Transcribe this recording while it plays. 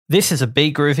This is a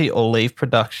Be Groovy or Leave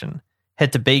production.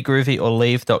 Head to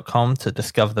begroovyorleave.com to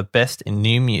discover the best in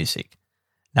new music.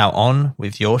 Now on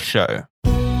with your show.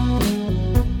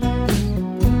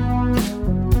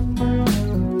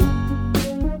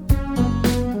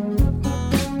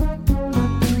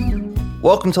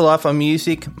 Welcome to Life on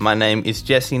Music. My name is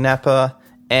Jesse Napa,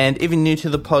 and if you're new to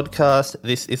the podcast,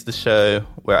 this is the show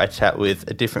where I chat with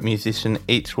a different musician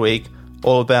each week,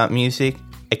 all about music,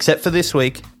 except for this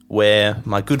week, where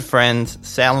my good friends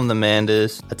Sal and the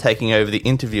Manders are taking over the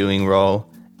interviewing role,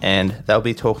 and they'll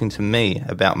be talking to me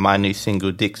about my new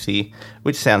single, Dixie,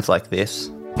 which sounds like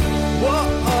this.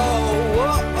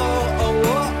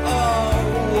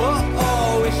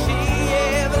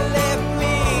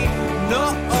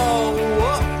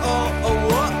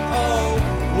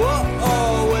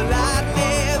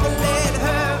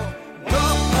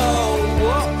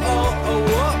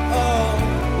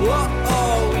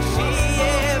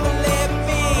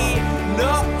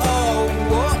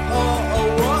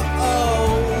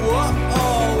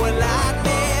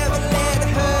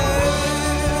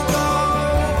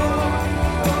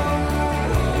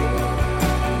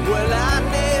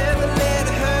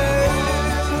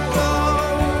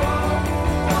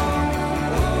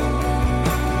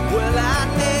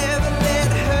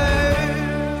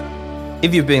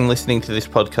 If you've been listening to this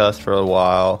podcast for a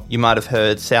while, you might have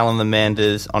heard Sal and the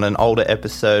Manders on an older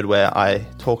episode where I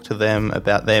talked to them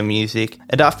about their music.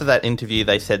 And after that interview,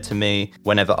 they said to me,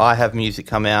 whenever I have music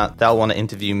come out, they'll want to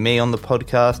interview me on the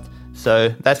podcast. So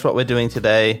that's what we're doing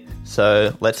today.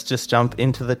 So let's just jump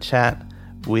into the chat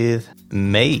with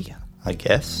me, I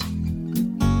guess.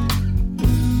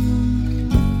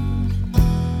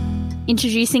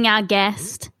 Introducing our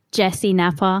guest, Jesse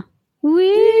Napa.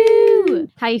 Woo!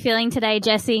 How are you feeling today,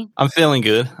 Jesse? I'm feeling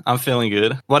good.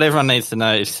 What everyone needs to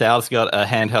know is Sal's got a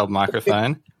handheld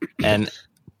microphone, and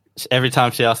every time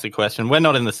she asks a question, we're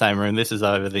not in the same room, this is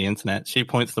over the internet, she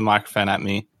points the microphone at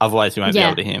me, otherwise you won't be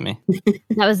able to hear me.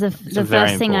 That was the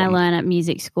first thing I learned at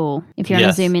music school. If you're on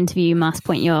a Zoom interview, you must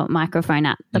point your microphone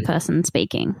at the person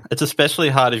speaking. It's especially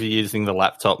hard if you're using the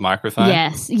laptop microphone.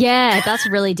 Yes. Yeah, that's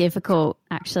really difficult,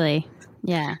 actually.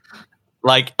 Yeah.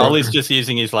 Like, Ollie's just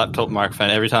using his laptop microphone.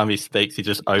 Every time he speaks, he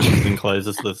just opens and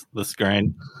closes the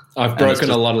screen. I've broken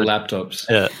a lot of laptops.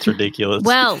 Yeah, it's ridiculous.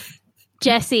 Well,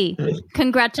 Jesse,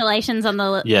 congratulations on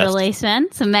the release, man.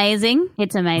 It's amazing.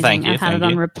 It's amazing. Thank you, I've had it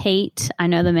on repeat. I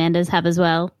know the Manders have as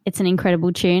well. It's an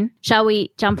incredible tune. Shall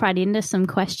we jump right into some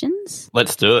questions?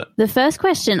 Let's do it. The first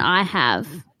question I have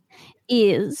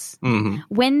is,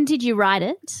 when did you write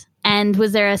it? And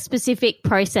was there a specific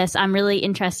process? I'm really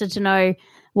interested to know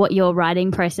what your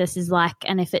writing process is like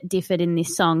and if it differed in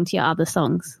this song to your other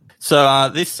songs.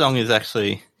 So this song is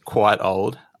actually quite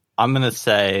old. I'm going to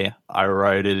say I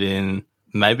wrote it in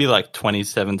maybe like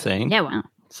 2017. Yeah, wow.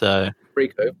 So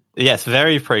pre-COVID. Yes,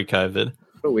 very pre-COVID.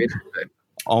 What a weird.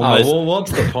 Almost. Oh, well,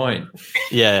 what's the point?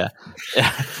 Yeah.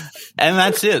 And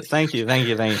that's it. Thank you. No, but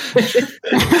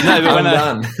I'm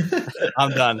done.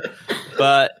 I'm done.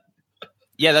 But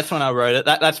yeah, that's when I wrote it.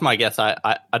 That's my guess.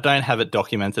 I don't have it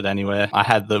documented anywhere. I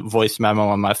had the voice memo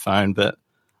on my phone, but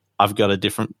I've got a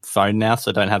different phone now,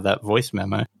 so I don't have that voice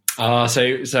memo. Oh,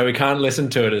 so we can't listen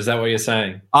to it. Is that what you're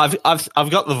saying? I've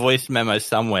got the voice memo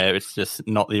somewhere. It's just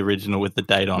not the original with the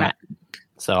date on it,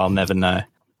 so I'll never know.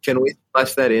 Can we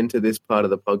splash that into this part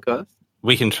of the podcast?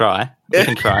 We can try. We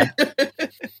can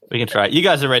try. You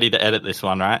guys are ready to edit this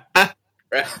one, right?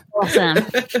 Awesome.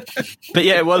 But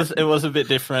yeah, it was a bit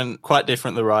different, quite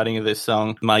different, the writing of this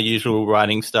song. My usual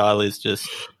writing style is just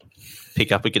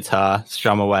pick up a guitar,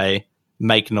 strum away,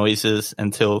 make noises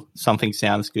until something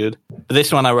sounds good. But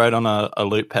this one I wrote on a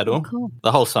loop pedal. Oh, cool.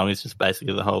 The whole song is just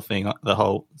basically the whole thing, the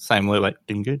whole same loop, like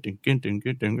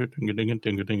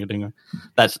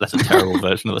that's a terrible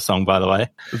version of the song, by the way.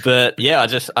 But yeah,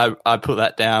 I put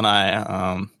that down,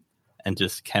 and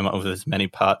just came up with as many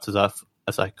parts as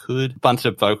I could. Bunch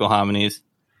of vocal harmonies,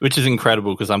 which is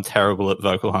incredible because I'm terrible at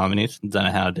vocal harmonies. Don't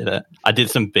know how I did it. I did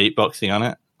some beatboxing on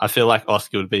it. I feel like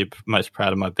Oscar would be most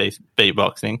proud of my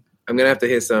beatboxing. I'm going to have to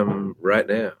hear some right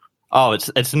now. Oh,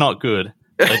 it's not good.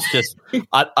 It's just,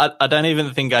 I don't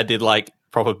even think I did like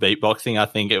proper beatboxing. I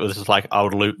think it was just like I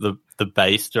would loop the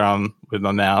bass drum with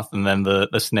my mouth and then the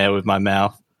snare with my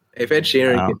mouth. If Ed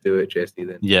Sheeran could do it, Jesse,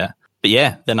 then. Yeah. But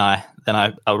yeah, then I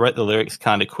wrote the lyrics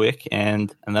kind of quick,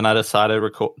 and then I decided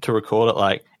to record it.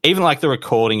 Like, even like the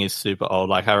recording is super old.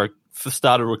 Like I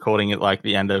started recording it like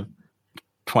the end of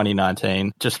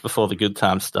 2019, just before the good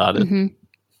times started.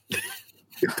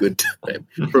 Mm-hmm. Good time.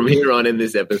 From here on in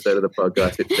this episode of the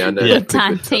podcast, it's down to Good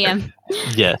time, TM.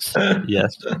 Yes.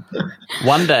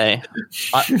 One day,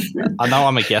 I know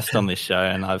I'm a guest on this show,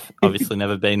 and I've obviously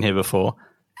never been here before,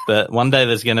 but one day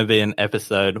there's going to be an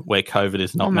episode where COVID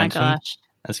is not mentioned. Gosh.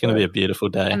 It's going to be a beautiful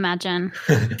day. Imagine.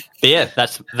 But yeah,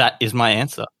 that is my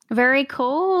answer. Very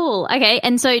cool. Okay,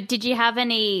 and so did you have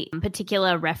any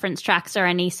particular reference tracks or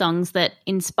any songs that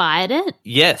inspired it?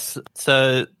 Yes.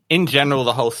 So in general,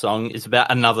 the whole song is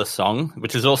about another song,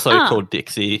 which is also called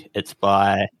Dixie. It's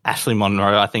by Ashley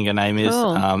Monroe, I think her name is.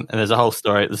 Cool. And there's a whole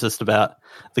story. It was just about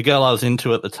the girl I was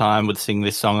into at the time would sing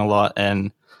this song a lot,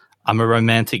 and I'm a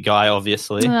romantic guy,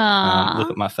 obviously. Look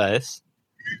at my face.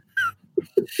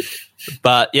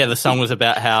 But yeah, the song was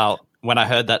about how when I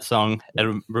heard that song,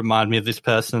 it reminded me of this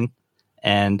person.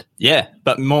 And yeah,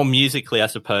 but more musically, I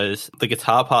suppose, the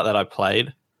guitar part that I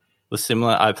played was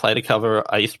similar. I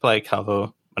used to play a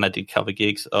cover when I did cover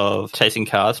gigs of Chasing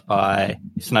Cars by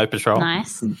Snow Patrol.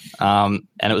 Nice. And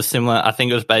it was similar. I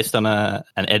think it was based on an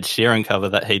Ed Sheeran cover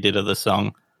that he did of the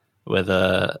song, where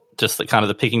the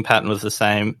picking pattern was the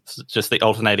same, just the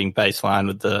alternating bass line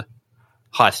with the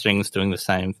high strings doing the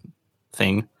same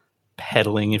thing,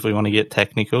 pedaling if we want to get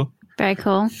technical. Very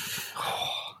cool.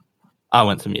 I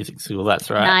went to music school, that's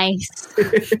right. Nice.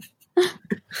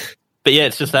 But yeah,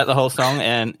 it's just that the whole song,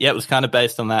 and yeah, it was kind of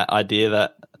based on that idea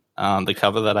that the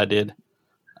cover that I did,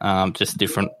 just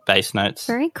different bass notes.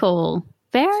 Very cool.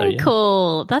 Very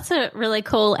cool. That's a really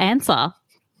cool answer.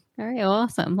 Very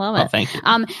awesome. Love it. Oh, thank you.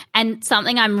 And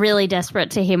something I'm really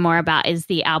desperate to hear more about is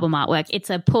the album artwork. It's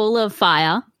a pool of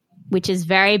fire, which is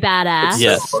very badass.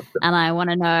 Yes. And I want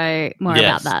to know more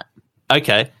about that.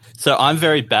 Okay. So I'm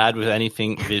very bad with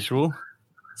anything visual.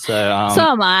 So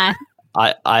so am I.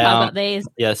 I've got these.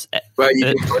 Yes. Well,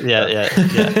 Yeah.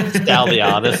 Scal the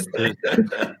artist.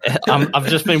 I've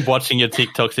just been watching your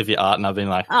TikToks of your art, and I've been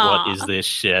like, what is this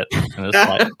shit? And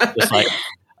it's like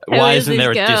why isn't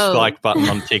there a dislike button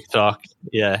on TikTok?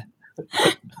 Yeah.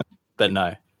 But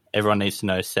no, everyone needs to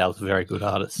know Sal's a very good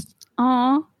artist.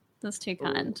 Oh, that's too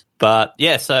kind. But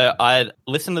yeah, so I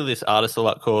listened to this artist a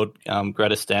lot called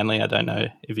Greta Stanley. I don't know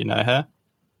if you know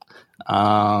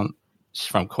her. She's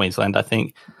from Queensland, I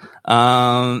think.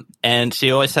 And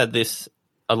she always had this,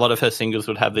 a lot of her singles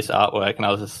would have this artwork, and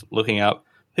I was just looking up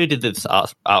who did this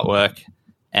artwork,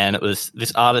 and it was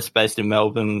this artist based in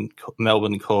Melbourne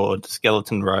called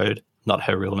Skeleton Road. Not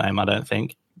her real name, I don't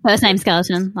think. First name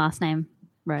Skeleton, last name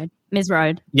Road. Ms.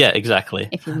 Road. Yeah, exactly.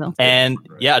 If you will. And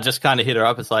yeah, I just kind of hit her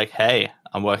up. It's like, hey,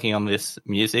 I'm working on this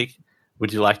music.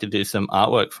 Would you like to do some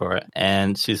artwork for it?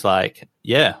 And she's like,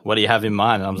 yeah, what do you have in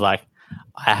mind? And I was like,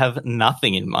 I have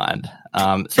nothing in mind.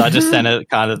 So I just sent her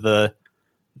kind of the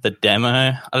demo.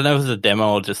 I don't know if it was a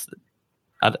demo or just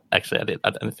I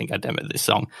don't think I demoed this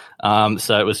song.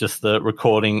 So it was just the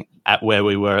recording at where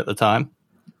we were at the time.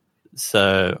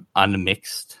 So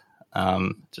unmixed,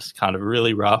 just kind of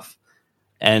really rough.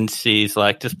 And she's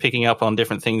like just picking up on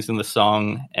different things in the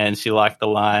song, and she liked the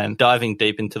line "diving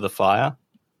deep into the fire."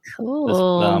 Cool. That's,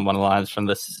 one of the lines from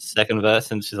the second verse,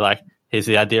 and she's like, "Here's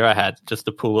the idea I had: just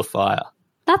a pool of fire."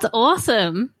 That's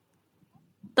awesome.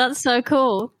 That's so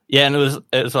cool. Yeah, and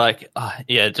it was like,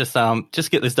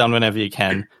 just get this done whenever you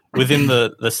can. Within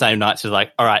the same night, she's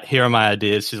like, all right, here are my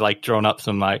ideas. She's like drawn up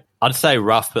some, like, I'd say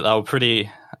rough, but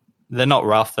they're not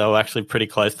rough. They were actually pretty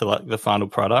close to like the final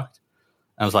product.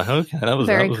 I was like, okay, that was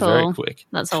very quick.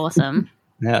 That's awesome.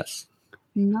 Yes.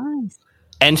 Nice.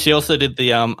 And she also did the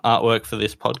artwork for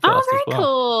this podcast as well. Cool.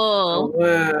 Oh,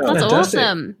 wow. That's Fantastic.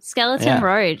 awesome. Skeleton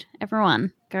Road.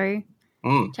 Everyone, go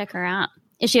check her out.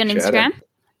 Is she on Instagram?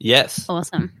 Yes.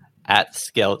 Awesome. At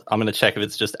Skeleton. I'm going to check if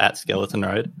it's just at Skeleton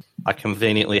Road. I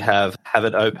conveniently have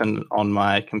it open on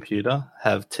my computer,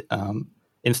 have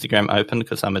Instagram open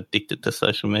because I'm addicted to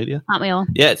social media. Aren't we all?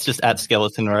 Yeah, it's just at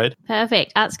Skeleton Road.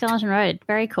 Perfect. At Skeleton Road.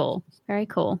 Very cool. Very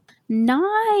cool.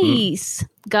 Nice.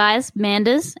 Guys,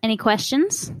 Manders, any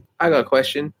questions? I got a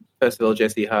question. First of all,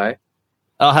 Jesse, hi.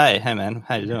 Oh, hey man.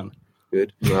 How you doing?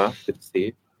 Good. Well, good to see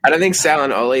you. I don't think Sal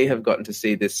and Ollie have gotten to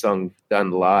see this song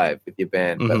done live with your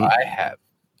band, but I have.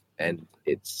 And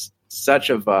it's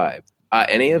such a vibe. Are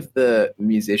any of the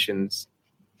musicians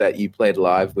that you played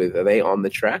live with, are they on the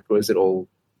track, or is it all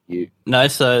you? No,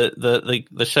 so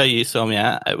the show you saw me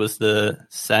at, it was the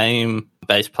same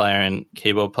bass player and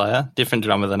keyboard player, different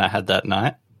drummer than I had that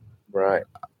night. Right.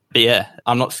 But yeah,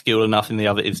 I'm not skilled enough in the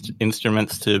other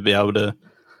instruments to be able to,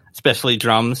 especially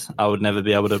drums. I would never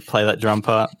be able to play that drum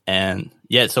part. And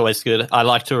yeah, it's always good. I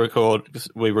like to record, because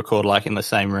we record like in the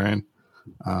same room.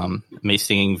 Me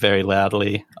singing very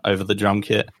loudly over the drum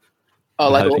kit. Oh,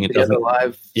 like all together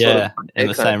live? Yeah, in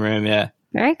the same room, yeah.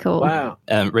 Very cool. Wow.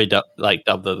 And dub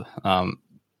the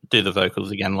do the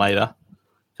vocals again later,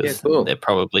 because cool. They're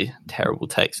probably terrible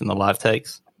takes in the live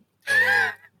takes.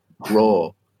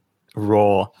 Raw.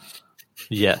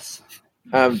 Yes.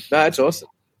 No, that's awesome.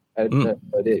 I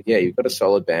did. Yeah, you've got a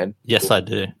solid band. Yes, I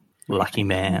do. Lucky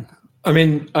man. I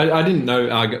mean, I didn't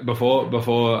know before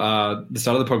the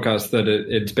start of the podcast that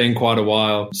it's been quite a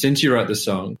while since you wrote the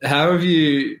song. How do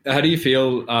you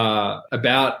feel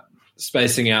about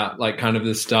spacing out, like, kind of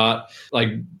the start, like,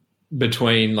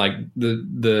 between, like,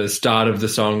 the start of the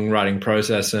songwriting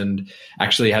process and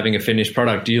actually having a finished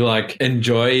product? Do you, like,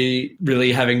 enjoy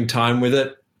really having time with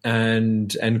it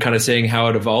and kind of seeing how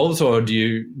it evolves, or do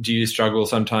you struggle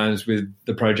sometimes with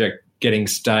the project getting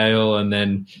stale and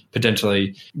then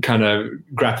potentially kind of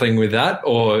grappling with that,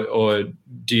 or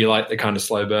do you like the kind of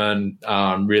slow burn,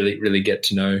 really get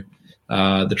to know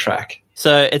the track?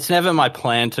 So it's never my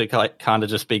plan to kind of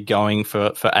just be going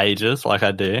for ages like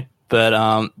I do, but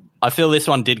I feel this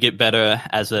one did get better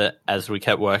as we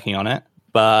kept working on it.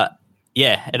 But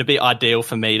yeah, it'd be ideal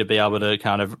for me to be able to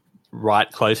kind of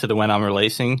write closer to when I'm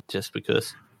releasing, just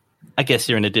because I guess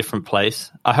you're in a different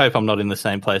place. I hope I'm not in the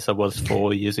same place I was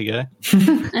 4 years ago.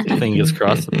 Fingers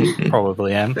crossed,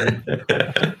 probably am.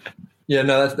 Yeah,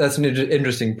 no, that's an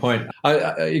interesting point.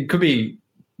 It could be.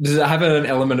 Does it have an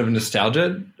element of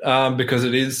nostalgia because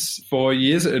it is 4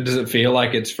 years? Or does it feel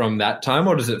like it's from that time,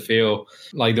 or does it feel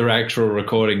like the actual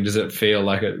recording? Does it feel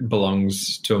like it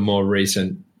belongs to a more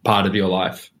recent part of your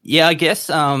life? Yeah, I guess.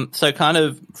 So kind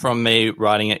of from me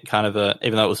writing it, kind of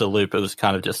even though it was a loop, it was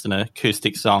kind of just an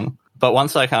acoustic song. But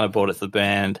once I kind of brought it to the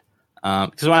band,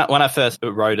 because when I first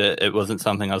wrote it, it wasn't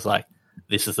something I was like,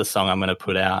 this is the song I'm going to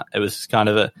put out. It was kind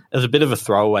of it was a bit of a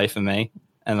throwaway for me.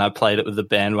 And I played it with the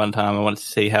band one time. I wanted to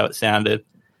see how it sounded.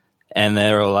 And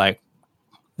they were all like,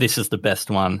 this is the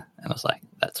best one. And I was like,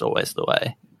 that's always the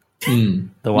way.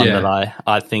 The one that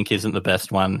I think isn't the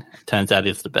best one turns out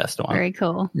is the best one. Very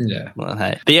cool. Yeah. Well,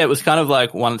 hey. But yeah, it was kind of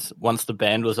like once the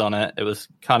band was on it, it was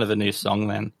kind of a new song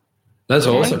then. That's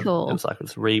awesome. Very cool. It was like it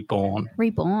was reborn.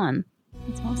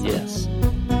 That's awesome. Yes.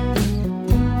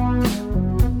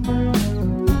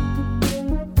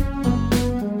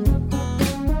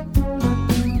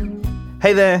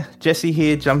 Hey there, Jesse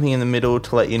here, jumping in the middle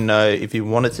to let you know if you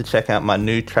wanted to check out my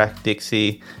new track,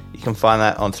 Dixie, you can find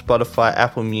that on Spotify,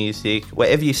 Apple Music,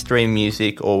 wherever you stream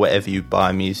music or wherever you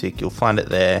buy music, you'll find it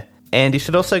there. And you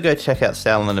should also go check out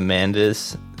Sal and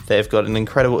Amanda's. They've got an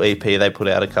incredible EP they put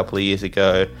out a couple of years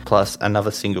ago, plus another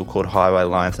single called Highway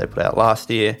Lines they put out last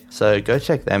year. So go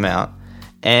check them out.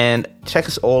 And check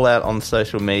us all out on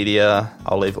social media.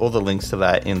 I'll leave all the links to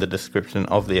that in the description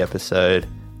of the episode.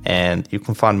 And you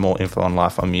can find more info on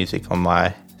Life on Music on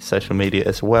my social media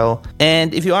as well.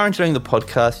 And if you are enjoying the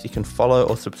podcast, you can follow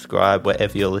or subscribe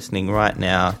wherever you're listening right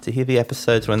now to hear the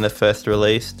episodes when they're first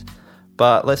released.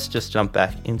 But let's just jump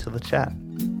back into the chat.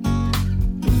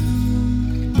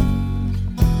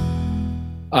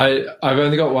 I've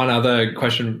only got one other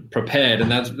question prepared,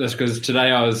 and that's because today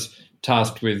I was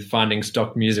tasked with finding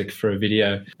stock music for a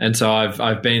video, and so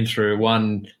I've been through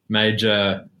one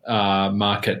major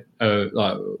market,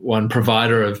 one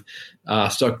provider of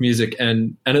stock music,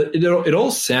 and it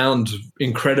all sounds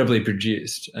incredibly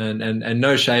produced, and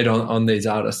no shade on these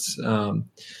artists,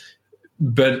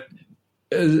 but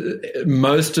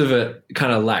most of it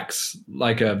kind of lacks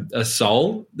like a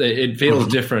soul. It feels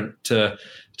different to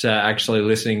actually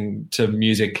listening to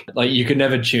music. Like you could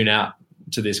never tune out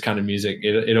to this kind of music.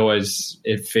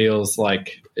 It feels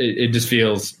like it just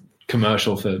feels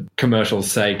commercial for commercial's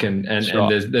sake, and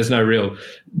Sure. and there's no real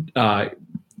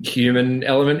human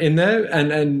element in there,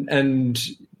 and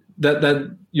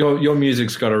that your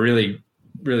music's got a really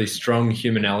really strong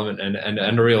human element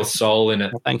and a real soul in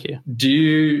it. Well, thank you. Do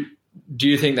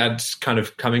you think that's kind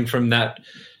of coming from that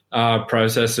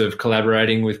process of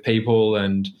collaborating with people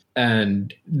and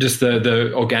just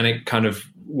the organic kind of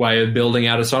way of building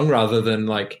out a song, rather than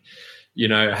like, you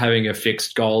know, having a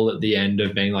fixed goal at the end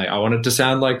of being like, I want it to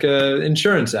sound like a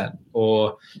insurance ad,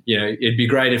 or, you know, it'd be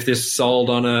great if this sold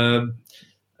on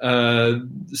a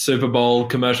Super Bowl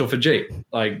commercial for Jeep.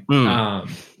 Like, how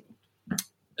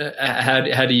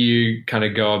do you kind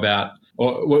of go about,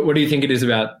 or what do you think it is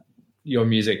about your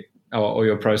music or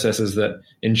your processes that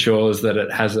ensures that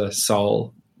it has a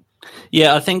soul?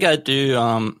 Yeah, I think I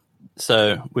do.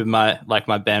 So with my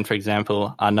band, for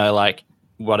example, I know like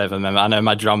whatever member, I know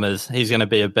my drummer's, he's going to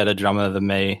be a better drummer than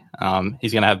me.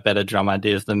 He's going to have better drum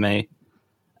ideas than me.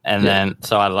 And then,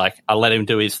 so I let him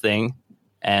do his thing.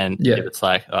 And if it's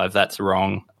like, oh, if that's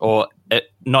wrong, or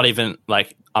not even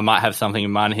like, I might have something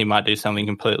in mind, he might do something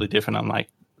completely different. I'm like,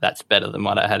 that's better than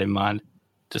what I had in mind,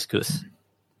 just because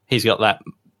he's got that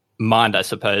mind, I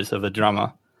suppose, of a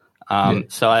drummer.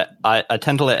 So I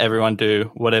tend to let everyone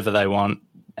do whatever they want,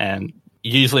 and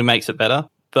usually makes it better.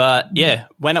 But yeah,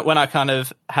 when I kind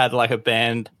of had like a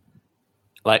band,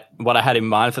 like what I had in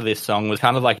mind for this song was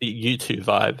kind of like the U2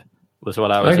 vibe was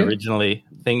what I was originally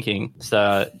thinking.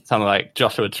 So something like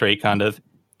Joshua Tree kind of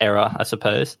era, I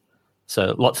suppose.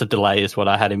 So lots of delay is what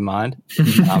I had in mind.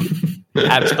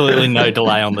 Absolutely no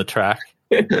delay on the track.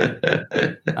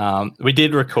 We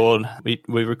did record. We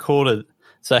recorded.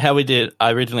 So how we did,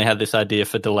 I originally had this idea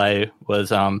for delay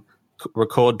was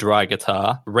record dry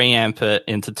guitar, reamp it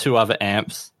into 2 other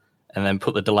amps, and then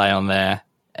put the delay on there,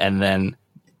 and then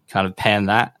kind of pan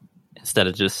that instead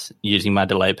of just using my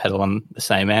delay pedal on the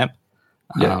same amp.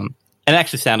 And it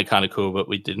actually sounded kind of cool, but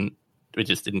we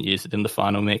just didn't use it in the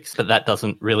final mix. But that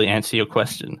doesn't really answer your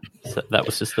question. So that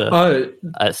was just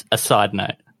a side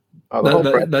note.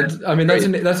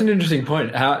 That's an interesting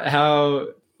point. How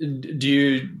do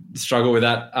you struggle with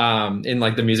that in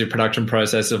like the music production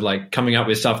process of like coming up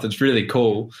with stuff that's really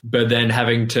cool, but then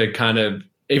having to kind of,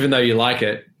 even though you like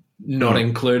it, not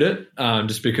include it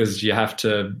just because you have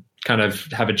to kind of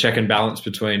have a check and balance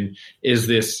between, is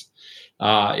this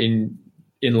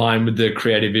in line with the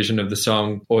creative vision of the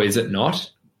song or is it not?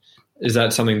 Is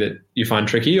that something that you find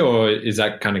tricky, or is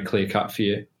that kind of clear cut for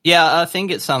you? Yeah, I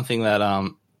think it's something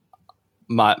that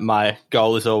my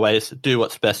goal is always do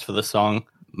what's best for the song.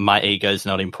 My ego's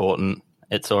not important.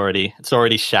 It's already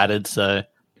shattered, so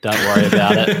don't worry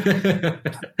about it.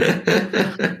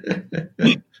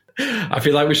 I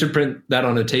feel like we should print that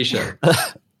on a t-shirt.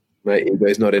 My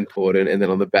ego's not important, and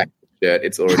then on the back of the shirt,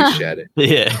 it's already shattered.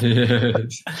 Yeah.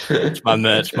 It's my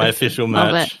merch, my official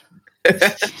merch.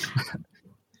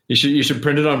 You should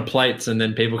print it on plates, and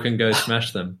then people can go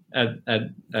smash them at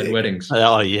weddings.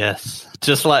 Oh yes.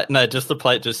 Just the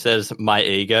plate just says my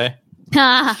ego.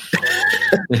 That's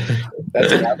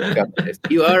an outcome.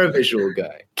 You are a visual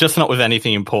guy. Just not with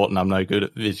anything important. I'm no good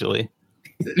at visually.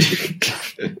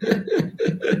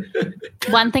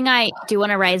 One thing I do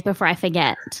want to raise before I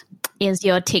forget is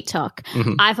your TikTok.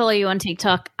 Mm-hmm. I follow you on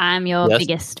TikTok. I'm your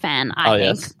biggest fan, I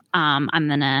think. Yes. I'm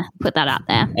going to put that out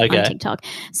there on TikTok.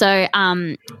 So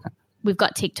we've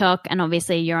got TikTok, and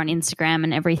obviously you're on Instagram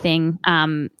and everything.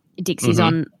 Dixie's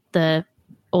on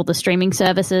all the streaming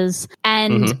services.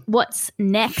 And what's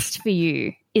next for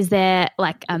you? Is there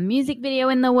like a music video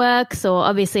in the works, or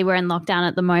obviously we're in lockdown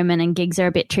at the moment and gigs are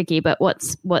a bit tricky, but what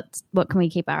can we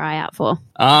keep our eye out for?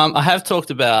 I have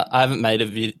talked about, I haven't made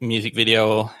a music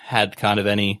video or had kind of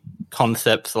any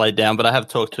concepts laid down, but I have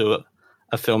talked to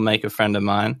a filmmaker friend of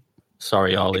mine.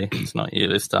 Sorry, Ollie, it's not you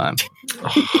this time.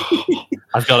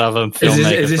 I've got other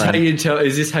filmmakers. Is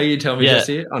this how you tell me,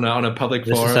 Jesse, on a public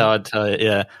forum? This is how I tell you.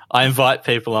 Yeah, I invite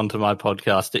people onto my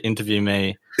podcast to interview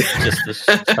me just to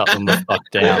shut them the fuck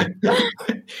down.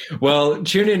 Well,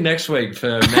 tune in next week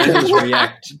for Manda's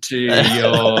react to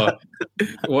your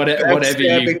whatever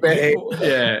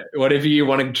you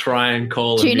want to try and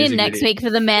call. Tune in next week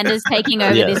for the Manda's taking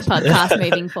over this podcast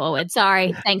moving forward.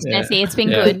 Sorry, thanks, Jesse. It's been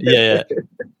good. Yeah.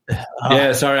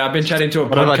 Yeah, sorry, I've been chatting to a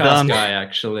podcast guy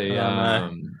actually.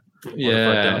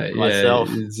 Myself.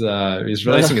 He's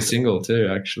releasing a single too.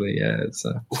 Actually, it's.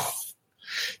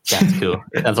 That's cool.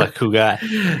 Sounds like a cool guy.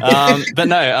 But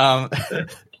no,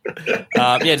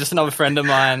 just another friend of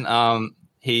mine.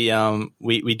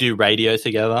 We do radio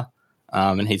together,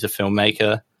 and he's a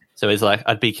filmmaker. So he's like,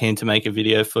 I'd be keen to make a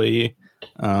video for you.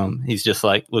 He's just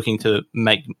like looking to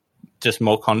make just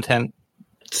more content.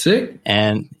 Sick.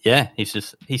 And yeah, he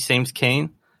seems keen.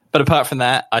 But apart from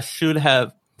that,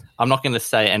 I'm not going to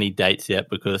say any dates yet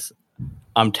because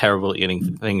I'm terrible at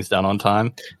getting things done on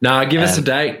time. No, give us a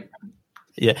date.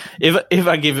 Yeah, if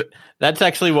I give, that's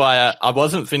actually why I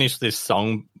wasn't finished this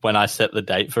song when I set the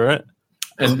date for it,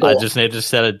 and I just needed to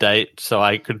set a date so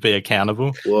I could be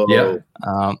accountable. Whoa. Yeah.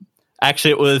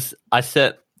 Actually, it was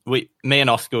me and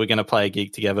Oscar were going to play a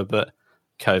gig together, but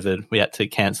COVID, we had to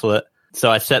cancel it. So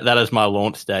I set that as my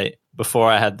launch date before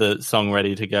I had the song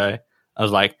ready to go. I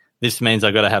was like, this means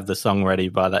I got to have the song ready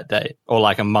by that date, or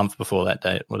like a month before that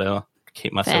date, whatever.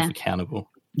 Keep myself accountable.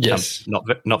 Yes, I'm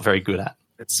not very good at.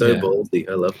 It's so ballsy.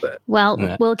 I love that. Well,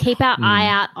 we'll keep our eye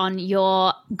out on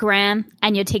your gram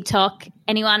and your TikTok.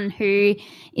 Anyone who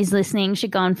is listening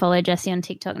should go and follow Jesse on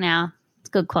TikTok now. It's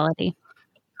good quality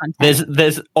content.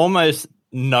 There's almost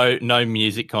no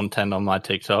music content on my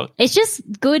TikTok. It's just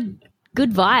good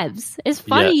vibes. It's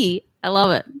funny. Yes. I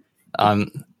love it.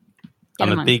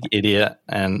 I'm a big idiot,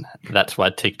 and that's why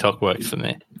TikTok works for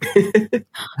me.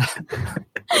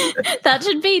 That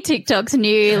should be TikTok's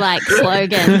new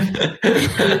slogan.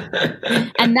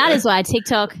 And that is why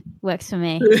TikTok works for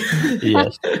me.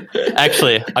 Yes.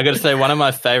 Actually, I got to say, one of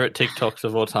my favorite TikToks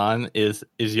of all time is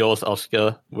yours,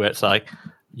 Oscar, where it's like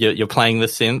you're playing the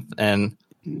synth and...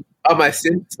 Oh, my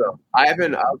synth song. I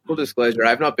haven't, full disclosure,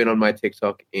 I've not been on my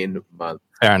TikTok in months.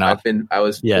 Fair enough. I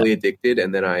was fully addicted,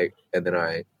 and then I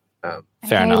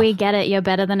Fair enough. We get it. You're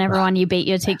better than everyone. You beat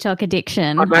your TikTok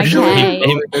addiction. He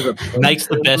makes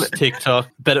the best TikTok,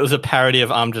 but it was a parody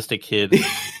of I'm Just a Kid,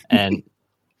 and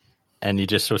you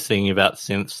just were singing about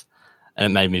synths, and it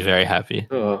made me very happy.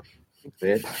 Oh,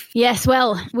 yes,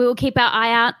 well, we will keep our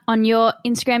eye out on your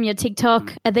Instagram, your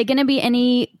TikTok. Are there going to be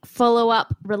any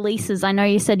follow-up releases? I know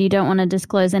you said you don't want to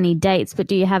disclose any dates, but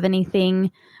do you have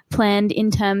anything planned in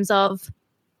terms of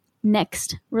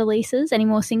next releases? Any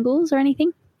more singles or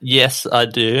anything? Yes, I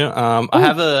do. I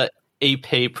have a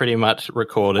EP pretty much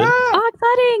recorded. Oh,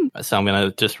 exciting. So I'm going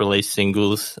to just release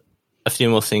singles, a few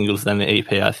more singles than the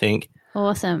EP, I think.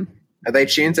 Awesome. Are they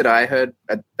tunes that I heard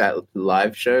at that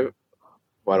live show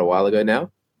quite a while ago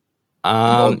now?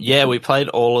 Yeah, we played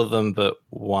all of them but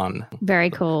one.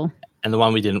 Very cool. And the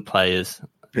one we didn't play it's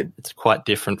quite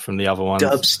different from the other ones.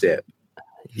 Dubstep.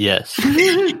 Yes.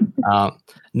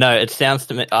 No, it sounds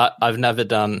to me. I've never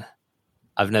done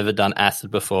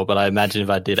acid before, but I imagine if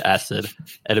I did acid,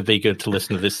 it'd be good to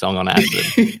listen to this song on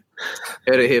acid.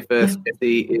 Heard it here first.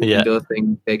 Jesse is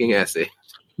endorsing taking acid.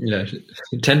 Yeah,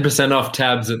 10% off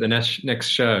tabs at the next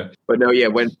show. But no,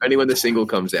 only when the single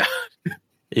comes out.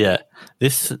 Yeah,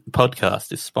 this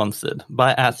podcast is sponsored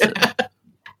by acid.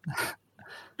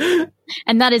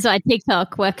 And that is why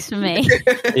TikTok works for me.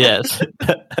 Yes.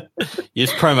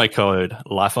 Use promo code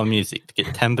LifeOnMusic to get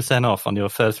 10% off on your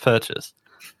first purchase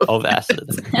of acid.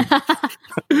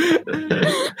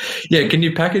 Yeah, can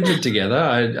you package it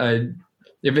together?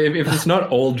 If it's not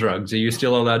all drugs, are you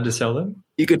still allowed to sell them?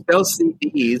 You could sell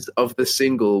CDs of the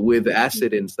single with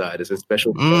acid inside as a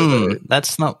special.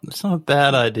 That's not a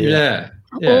bad idea.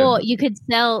 Yeah. Or you could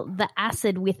sell the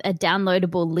acid with a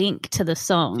downloadable link to the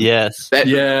song. Yes.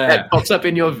 That pops up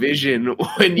in your vision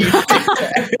when you think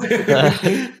that.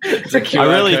 It's a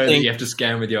QR code that you have to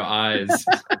scan with your eyes.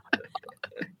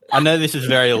 I know this is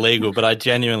very illegal, but I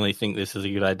genuinely think this is a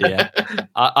good idea.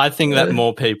 I think that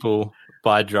more people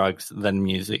buy drugs than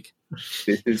music.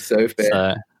 This is so fair.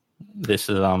 So this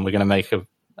is we're going to make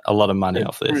a lot of money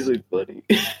off this. Really funny.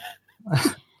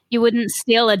 You wouldn't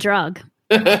steal a drug.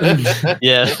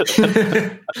 Yeah.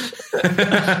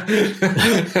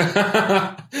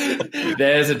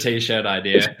 There's a t-shirt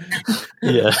idea.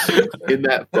 Yeah. In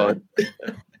that font.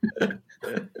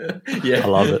 Yeah.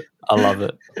 I love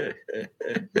it.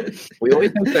 We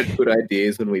always have such good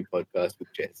ideas when we podcast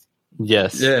with Jess.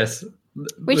 Yes.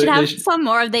 We should have some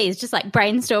more of these, just like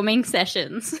brainstorming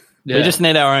sessions. Yeah. We just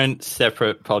need our own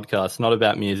separate podcast, not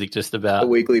about music, just about a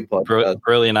weekly podcast.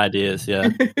 Brilliant ideas, yeah.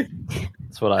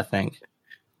 That's what I think.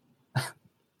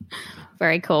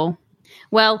 Very cool.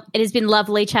 Well, it has been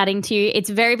lovely chatting to you. It's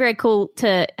very, very cool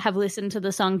to have listened to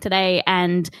the song today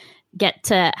and get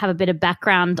to have a bit of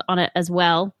background on it as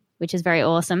well, which is very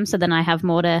awesome. So then I have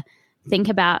more to think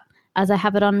about as I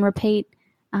have it on repeat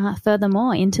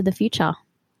furthermore into the future.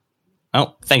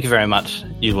 Oh, thank you very much,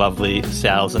 you lovely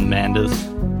Sals and Manders.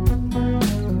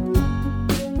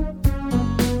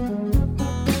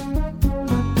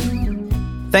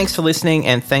 Thanks for listening,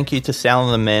 and thank you to Sal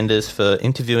and the Manders for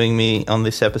interviewing me on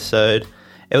this episode.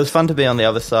 It was fun to be on the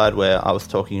other side where I was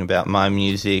talking about my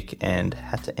music and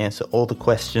had to answer all the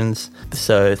questions.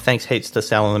 So thanks heaps to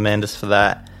Sal and the Manders for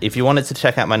that. If you wanted to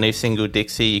check out my new single,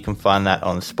 Dixie, you can find that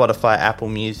on Spotify, Apple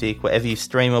Music, wherever you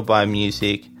stream or buy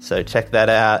music. So check that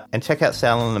out. And check out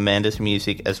Sal and the Manders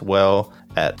music as well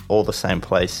at all the same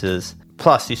places.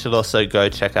 Plus, you should also go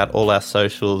check out all our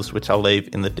socials, which I'll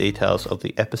leave in the details of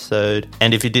the episode.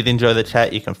 And if you did enjoy the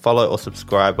chat, you can follow or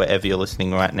subscribe wherever you're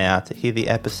listening right now to hear the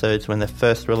episodes when they're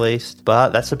first released. But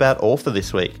that's about all for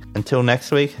this week. Until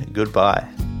next week, goodbye.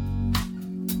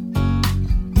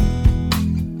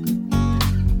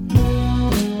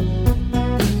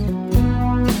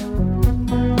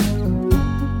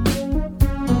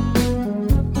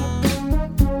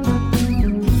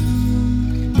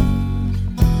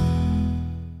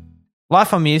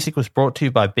 Life on Music was brought to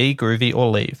you by Be Groovy or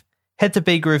Leave. Head to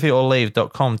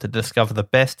begroovyorleave.com to discover the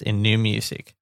best in new music.